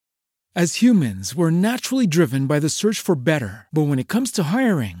As humans, we're naturally driven by the search for better. But when it comes to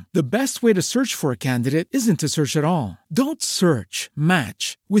hiring, the best way to search for a candidate isn't to search at all. Don't search,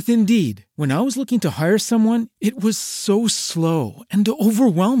 match with Indeed. When I was looking to hire someone, it was so slow and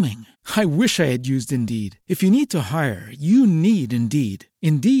overwhelming. I wish I had used Indeed. If you need to hire, you need Indeed.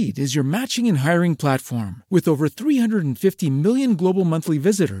 Indeed is your matching and hiring platform with over 350 million global monthly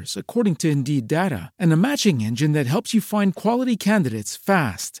visitors, according to Indeed data, and a matching engine that helps you find quality candidates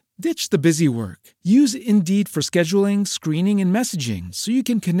fast. Ditch the busy work. Use Indeed for scheduling, screening, and messaging so you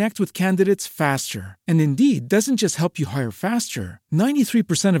can connect with candidates faster. And Indeed doesn't just help you hire faster.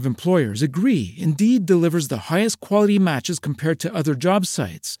 93% of employers agree Indeed delivers the highest quality matches compared to other job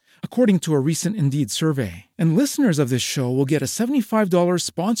sites, according to a recent Indeed survey. And listeners of this show will get a $75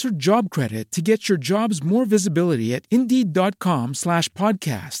 sponsored job credit to get your jobs more visibility at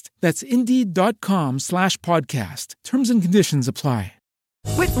Indeed.com/podcast. That's Indeed.com/podcast. Terms and conditions apply.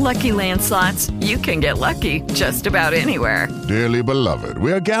 With Lucky Land Slots, you can get lucky just about anywhere. Dearly beloved,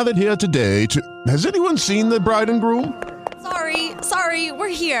 we are gathered here today to... Has anyone seen the bride and groom? Sorry, we're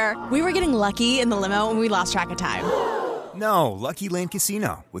here. We were getting lucky in the limo and we lost track of time. No, Lucky Land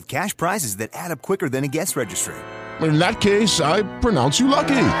Casino, with cash prizes that add up quicker than a guest registry. In that case, I pronounce you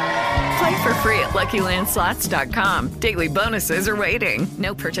lucky. Play for free at LuckyLandSlots.com. Daily bonuses are waiting.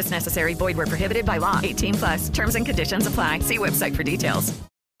 No purchase necessary. Void where prohibited by law. 18+. Terms and conditions apply. See website for details.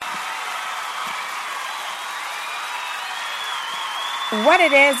 What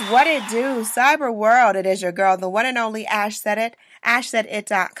it is, what it do, cyber world. It is your girl, the one and only Ash Said It.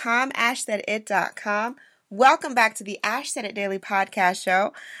 AshSaidIt.com. AshSaidIt.com. Welcome back to the Ash Said It Daily Podcast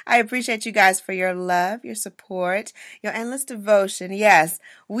Show. I appreciate you guys for your love, your support, your endless devotion. Yes,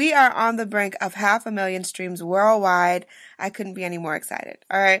 we are on the brink of 500,000 streams worldwide. I couldn't be any more excited.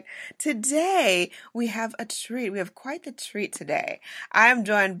 All right. Today, we have a treat. We have quite the treat today. I am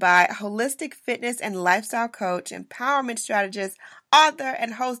joined by holistic fitness and lifestyle coach, empowerment strategist, author,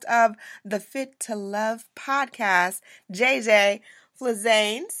 and host of the Fit to Love podcast, JJ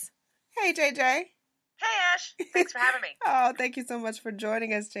Flizanes. Hey, JJ. Hey, Ash. Thanks for having me. Oh, thank you so much for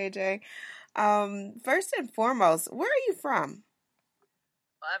joining us, JJ. First and foremost, where are you from?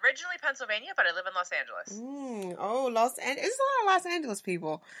 Originally Pennsylvania, but I live in Los Angeles. Los Angeles. There's a lot of Los Angeles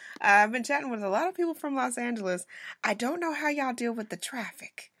people. I've been chatting with a lot of people from Los Angeles. I don't know how y'all deal with the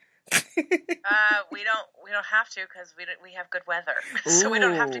traffic. We don't have to because we have good weather, so we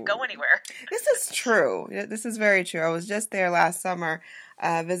don't have to go anywhere. This is true. This is very true. I was just there last summer,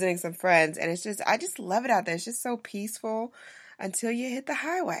 visiting some friends, and I just love it out there. It's just so peaceful until you hit the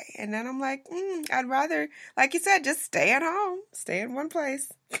highway, and then I'm like, I'd rather, like you said, just stay at home, stay in one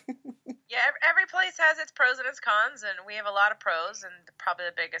place. Yeah, every place has its pros and its cons, and we have a lot of pros, and probably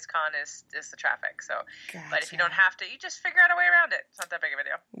the biggest con is the traffic. So, Gotcha. But if you don't have to, you just figure out a way around it. It's not that big of a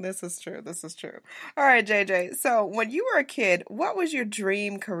deal. This is true. All right, JJ. So, when you were a kid, what was your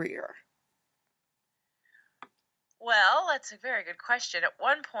dream career? Well, that's a very good question. At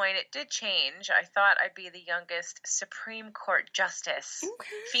one point, it did change. I thought I'd be the youngest Supreme Court justice,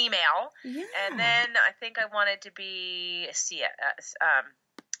 female, and then I think I wanted to be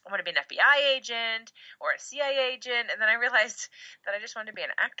I want to be an FBI agent or a CIA agent, and then I realized that I just wanted to be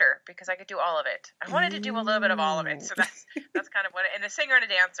an actor because I could do all of it. I wanted to do a little bit of all of it, so that's kind of what. And a singer and a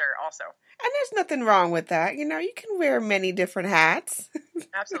dancer also. And there's nothing wrong with that. You can wear many different hats.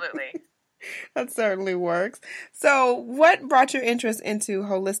 Absolutely. That certainly works. So, what brought your interest into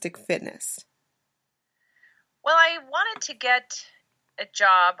holistic fitness? Well, I wanted to get a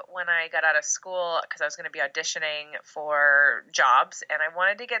job when I got out of school because I was going to be auditioning for jobs, and I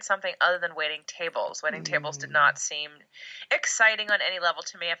wanted to get something other than waiting tables. Waiting tables did not seem exciting on any level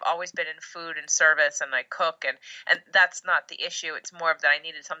to me. I've always been in food and service, and I cook, and that's not the issue. It's more of that I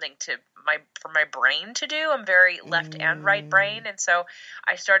needed something for my brain to do. I'm very left and right brain, and so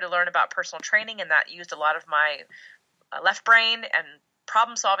I started to learn about personal training, and that used a lot of my left brain and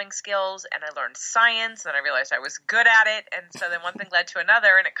problem-solving skills, and I learned science, and I realized I was good at it, and so then one thing led to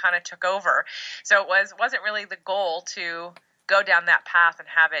another, and it kind of took over. So it wasn't really the goal to go down that path and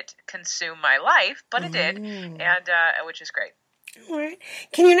have it consume my life, but it did, and which is great. All right.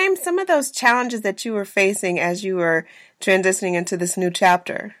 Can you name some of those challenges that you were facing as you were transitioning into this new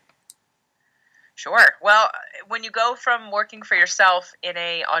chapter? Sure. Well, when you go from working for yourself in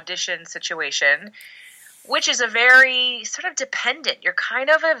a audition situation, which is a very sort of dependent. You're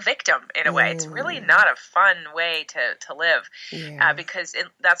kind of a victim in a way. It's really not a fun way to live because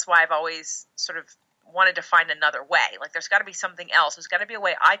that's why I've always sort of wanted to find another way. Like, there's got to be something else. There's got to be a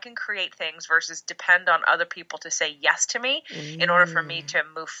way I can create things versus depend on other people to say yes to me in order for me to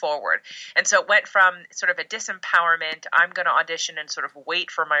move forward. And so it went from sort of a disempowerment, I'm going to audition and sort of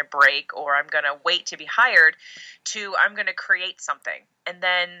wait for my break, or I'm going to wait to be hired, to I'm going to create something. And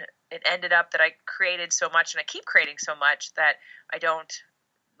then it ended up that I created so much, and I keep creating so much, that I don't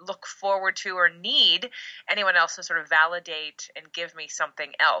look forward to or need anyone else to sort of validate and give me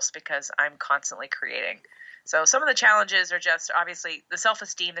something else, because I'm constantly creating. So some of the challenges are just obviously the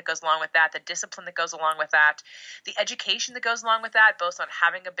self-esteem that goes along with that, the discipline that goes along with that, the education that goes along with that, both on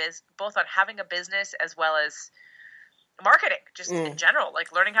having a business as well as marketing, just in general,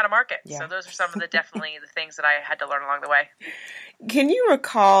 like learning how to market. Yeah. So those are some of the definitely the things that I had to learn along the way. Can you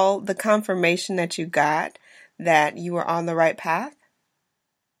recall the confirmation that you got that you were on the right path?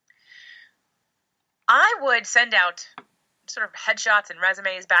 I would send out sort of headshots and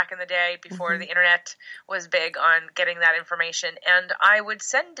resumes back in the day before the internet was big on getting that information. And I would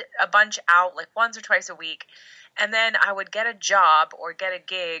send a bunch out like once or twice a week. And then I would get a job or get a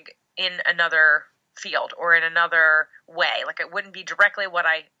gig in another field or in another way. Like, it wouldn't be directly what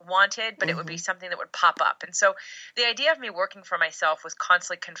I wanted, but it would be something that would pop up. And so the idea of me working for myself was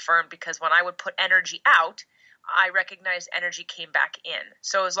constantly confirmed, because when I would put energy out, I recognized energy came back in.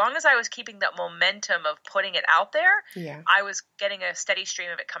 So as long as I was keeping that momentum of putting it out there, I was getting a steady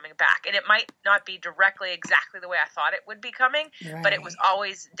stream of it coming back. And it might not be directly exactly the way I thought it would be coming, but it was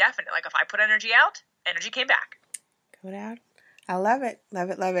always definite. Like, if I put energy out, energy came back. Coming out. I love it. Love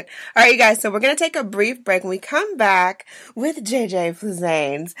it. Love it. All right, you guys. So we're going to take a brief break. When we come back with JJ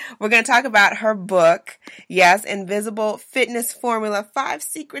Flizanes, we're going to talk about her book. Yes, Invisible Fitness Formula, 5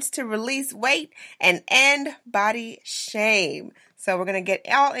 Secrets to Release Weight and End Body Shame. So we're going to get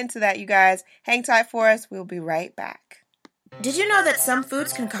all into that, you guys. Hang tight for us. We'll be right back. Did you know that some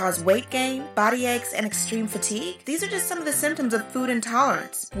foods can cause weight gain, body aches, and extreme fatigue? These are just some of the symptoms of food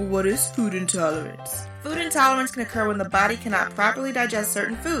intolerance. Well, what is food intolerance? Food intolerance can occur when the body cannot properly digest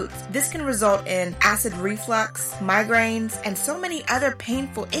certain foods. This can result in acid reflux, migraines, and so many other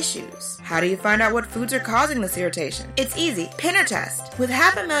painful issues. How do you find out what foods are causing this irritation? It's easy. Pinner Test. With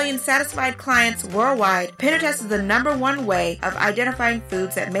 500,000 satisfied clients worldwide, Pinner Test is the #1 way of identifying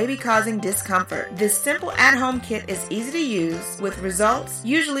foods that may be causing discomfort. This simple at-home kit is easy to use, with results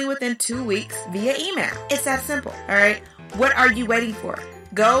usually within 2 weeks via email. It's that simple, all right? What are you waiting for?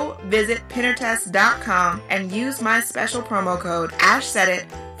 Go visit pinnertest.com and use my special promo code AshSaidIt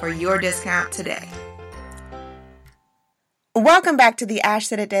for your discount today. Welcome back to the Ash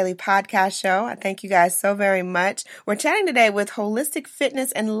Said It Daily podcast show. I thank you guys so very much. We're chatting today with holistic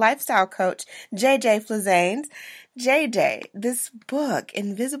fitness and lifestyle coach JJ Flizanes. JJ, this book,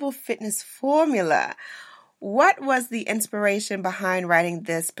 Invisible Fitness Formula, what was the inspiration behind writing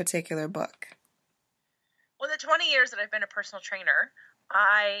this particular book? Well, the 20 years that I've been a personal trainer,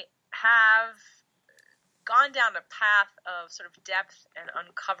 I have gone down a path of sort of depth and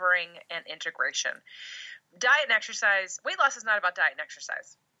uncovering and integration. Diet and exercise, weight loss is not about diet and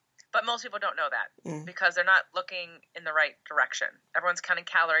exercise, but most people don't know that because they're not looking in the right direction. Everyone's counting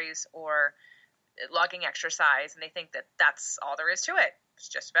calories or logging exercise, and they think that that's all there is to it. It's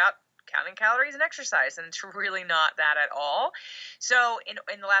just about counting calories and exercise, and it's really not that at all. So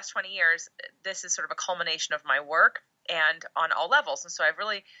in the last 20 years, this is sort of a culmination of my work and on all levels. And so I've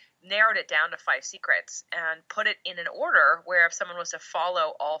really narrowed it down to 5 secrets and put it in an order where if someone was to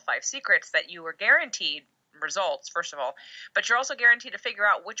follow all 5 secrets, that you were guaranteed results, first of all, but you're also guaranteed to figure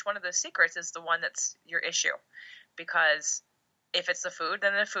out which one of those secrets is the one that's your issue. Because if it's the food,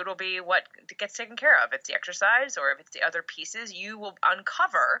 then the food will be what gets taken care of. If it's the exercise or if it's the other pieces, you will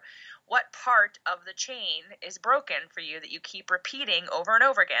uncover what part of the chain is broken for you that you keep repeating over and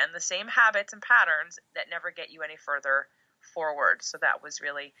over again, the same habits and patterns that never get you any further forward. So that was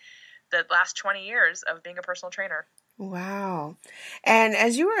really the last 20 years of being a personal trainer. Wow. And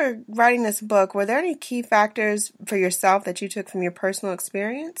as you were writing this book, were there any key factors for yourself that you took from your personal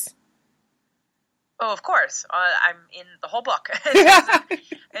experience? Oh, of course. I'm in the whole book. And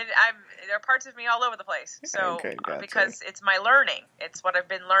there are parts of me all over the place. So okay, gotcha. Because it's my learning. It's what I've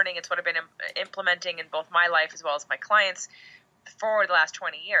been learning. It's what I've been implementing in both my life as well as my clients for the last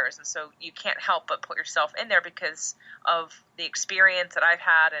 20 years. And so you can't help but put yourself in there because of the experience that I've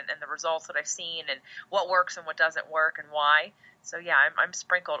had and the results that I've seen and what works and what doesn't work and why. So yeah, I'm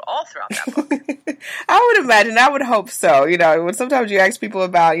sprinkled all throughout that book. I would imagine, I would hope so. You know, when sometimes you ask people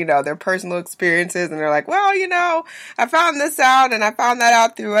about, you know, their personal experiences and they're like, well, you know, I found this out and I found that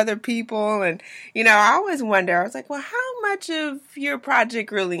out through other people. And, you know, I always wonder, I was like, well, how much of your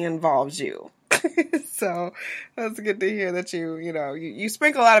project really involves you? So that's good to hear that you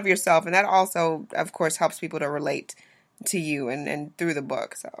sprinkle a lot of yourself, and that also, of course, helps people to relate to you and through the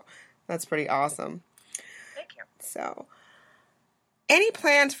book. So that's pretty awesome. Thank you. So, any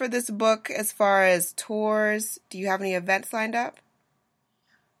plans for this book as far as tours? Do you have any events lined up?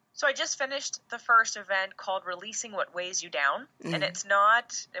 So I just finished the first event called Releasing What Weighs You Down. And it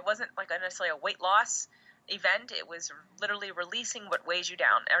wasn't like necessarily a weight loss event. It was literally releasing what weighs you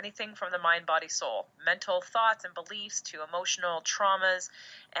down. Anything from the mind, body, soul, mental thoughts and beliefs to emotional traumas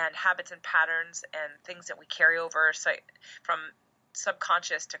and habits and patterns and things that we carry over from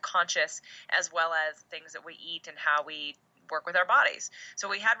subconscious to conscious, as well as things that we eat and how we work with our bodies. So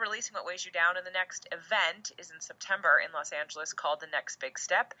we had Releasing What Weighs You Down, and the next event is in September in Los Angeles called The Next Big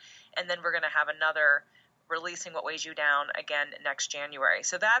Step. And then we're going to have another Releasing What Weighs You Down again next January.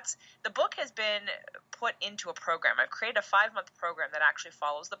 So the book has been put into a program. I've created a 5-month program that actually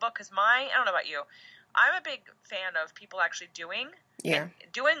follows the book, because I don't know about you, I'm a big fan of people actually doing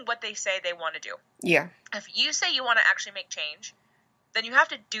what they say they want to do. Yeah. If you say you want to actually make change, then you have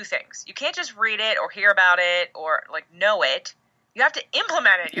to do things. You can't just read it or hear about it or know it. You have to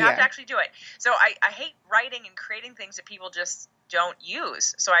implement it. You have to actually do it. So I hate writing and creating things that people just don't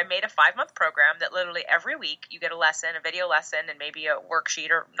use. So I made a 5-month program that literally every week you get a lesson, a video lesson, and maybe a worksheet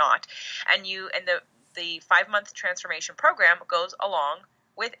or not. And the 5-month transformation program goes along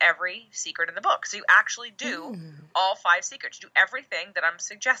with every secret in the book. So you actually do all 5 secrets. You do everything that I'm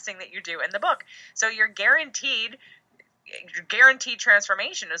suggesting that you do in the book. So you're guaranteed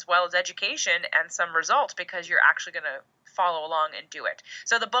transformation as well as education and some results, because you're actually going to follow along and do it.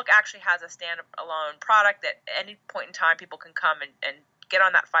 So the book actually has a standalone product that at any point in time people can come and get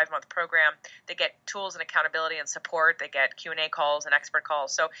on that 5-month program. They get tools and accountability and support. They get Q&A calls and expert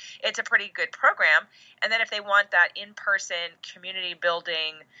calls. So it's a pretty good program. And then if they want that in-person community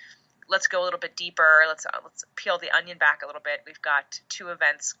building, let's go a little bit deeper. Let's peel the onion back a little bit. We've got 2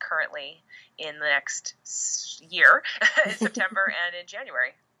 events currently in the next year, in September and in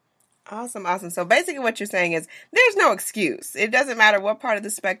January. Awesome. So basically what you're saying is there's no excuse. It doesn't matter what part of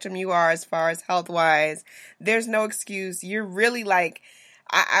the spectrum you are as far as health-wise. There's no excuse. You're really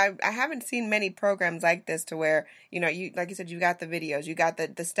I haven't seen many programs like this to where, you like you said, you got the videos, you got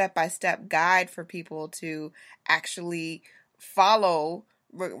the step-by-step guide for people to actually follow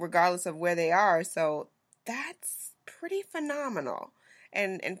regardless of where they are. So that's pretty phenomenal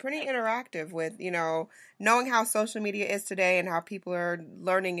and pretty interactive with, knowing how social media is today and how people are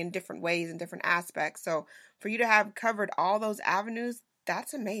learning in different ways and different aspects. So for you to have covered all those avenues,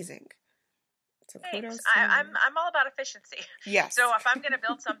 that's amazing. So kudos. I'm all about efficiency. Yes. So if I'm going to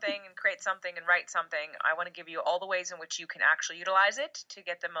build something and create something and write something, I want to give you all the ways in which you can actually utilize it to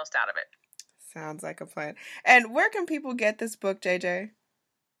get the most out of it. Sounds like a plan. And where can people get this book, JJ?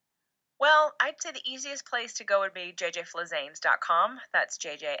 Well, I'd say the easiest place to go would be jjflizanes.com. That's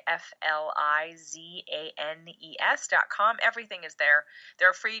jjflizanes.com. Everything is there. There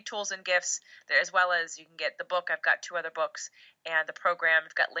are free tools and gifts there, as well as you can get the book. I've got 2 other books, and the program.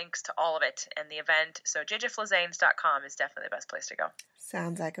 I've got links to all of it and the event. So jjflizanes.com is definitely the best place to go.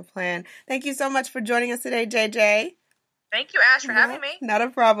 Sounds like a plan. Thank you so much for joining us today, JJ. Thank you, Ash, for having me. Not a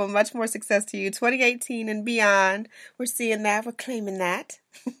problem. Much more success to you. 2018 and beyond. We're seeing that. We're claiming that.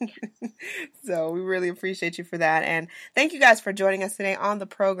 So we really appreciate you for that. And thank you guys for joining us today on the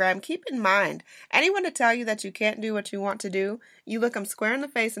program. Keep in mind, anyone to tell you that you can't do what you want to do, you look them square in the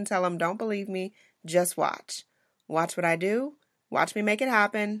face and tell them, don't believe me, just watch. Watch what I do. Watch me make it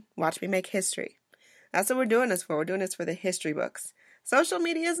happen. Watch me make history. That's what we're doing this for. We're doing this for the history books. Social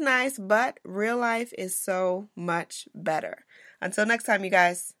media is nice, but real life is so much better. Until next time, you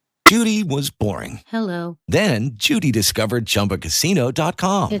guys. Judy was boring. Hello. Then Judy discovered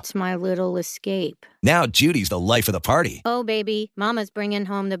ChumbaCasino.com. It's my little escape. Now Judy's the life of the party. Oh, baby, mama's bringing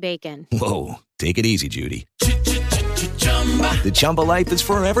home the bacon. Whoa, take it easy, Judy. The Chumba life is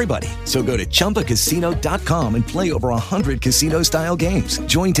for everybody. So go to ChumbaCasino.com and play over 100 casino-style games.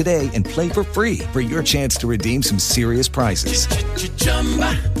 Join today and play for free for your chance to redeem some serious prizes.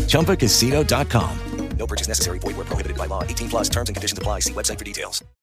 ChumbaCasino.com. No purchase necessary. Void where prohibited by law. 18+ terms and conditions apply. See website for details.